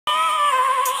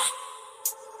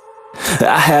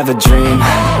I have a dream,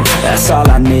 that's all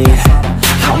I need.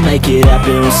 I'll make it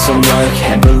happen with some work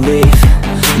and belief.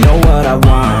 Know what I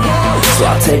want, so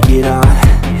I'll take it on.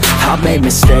 I've made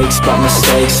mistakes, but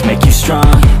mistakes make you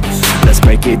strong. Let's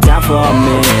break it down for a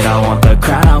minute. I want the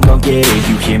crown, I'm gon' get it.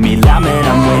 You hear me loud, man,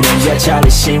 I'm winning. Yeah, Charlie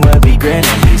Sheen will be grinning.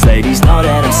 These ladies know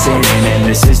that I'm sinning, and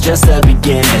this is just the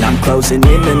beginning. I'm closing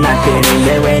in the night inning.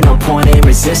 There ain't no point in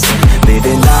resisting.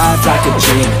 Living life like a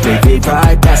dream, live it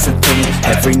right, that's the thing.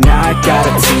 Every night, got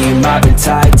a team, I've been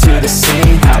tied to the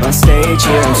scene. Out on stage,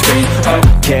 here I'm screaming,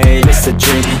 okay, it's a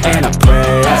dream. And I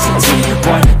pray as a team,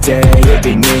 one day it'll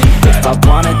be me. If I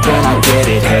want it, then I'll get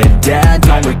it. Head down,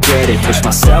 don't regret it. Push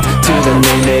myself to the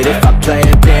limit. If I play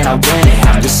it, then I win it.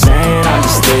 I'm just saying, I'm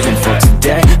just living for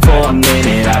today. For a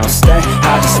minute, I don't stay,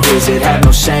 I just visit. Have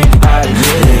no shame, I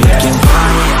admit it. Looking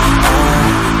right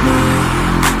at me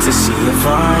to see if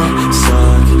I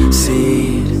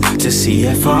succeed, to see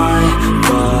if I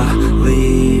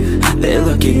believe. They're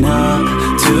looking up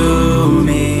to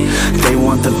me. They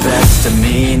want the best of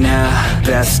me now,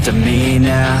 best of me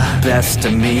now, best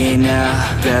of me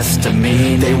now, best of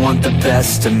me. They want the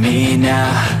best of me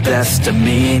now, best of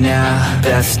me now,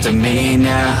 best of me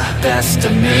now, best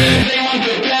of me. They want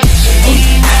the best of me now,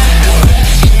 best of me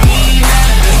now,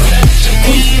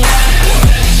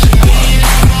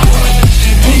 best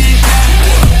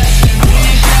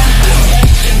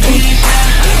of me now.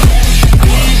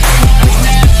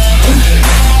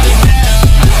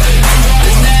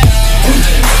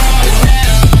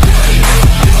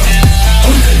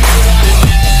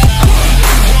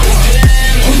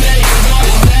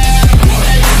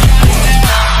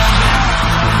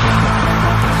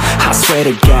 I swear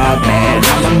to God, man,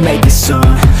 I'ma make it soon.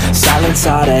 Silence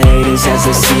all the haters as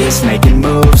they see us making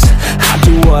moves. I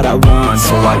do what I want,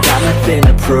 so I got nothing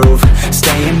to prove.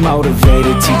 Staying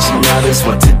motivated, teaching others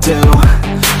what to do.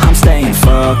 I'm staying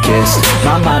focused,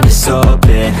 my mind is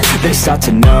open. They start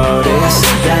to notice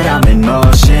that I'm in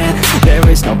motion. There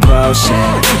is no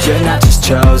potion, you're not just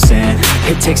chosen.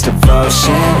 It takes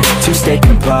devotion to stay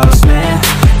composed, man.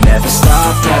 Never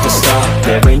stop,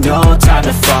 there ain't no time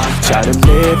to fall. Try to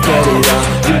live, get it up,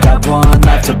 you got one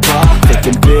life to ball.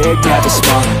 Thinking big, never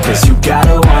small, cause you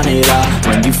gotta want it all.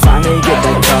 When you finally get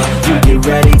that call, you get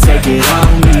ready, take it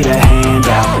on. Need a hand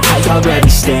out, I already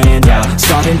stand out.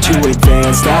 Starting to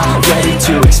advance now, ready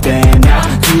to expand now.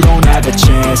 You don't have a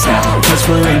chance now, cause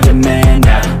we're in demand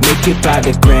now. Make it by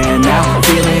the grand now,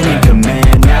 feeling in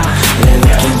command now. They're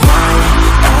looking right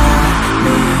at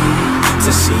me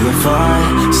to see if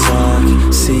I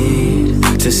succeed,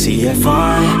 to see if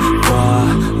I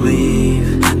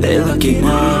believe. They're looking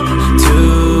up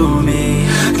to me.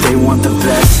 They want the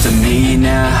best of me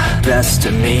now, best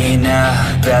of me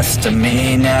now, best of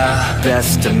me now,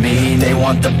 best of me. They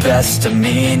want the best of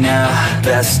me now,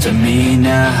 best of me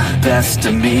now, best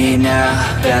of me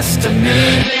now, best of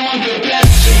me. They want the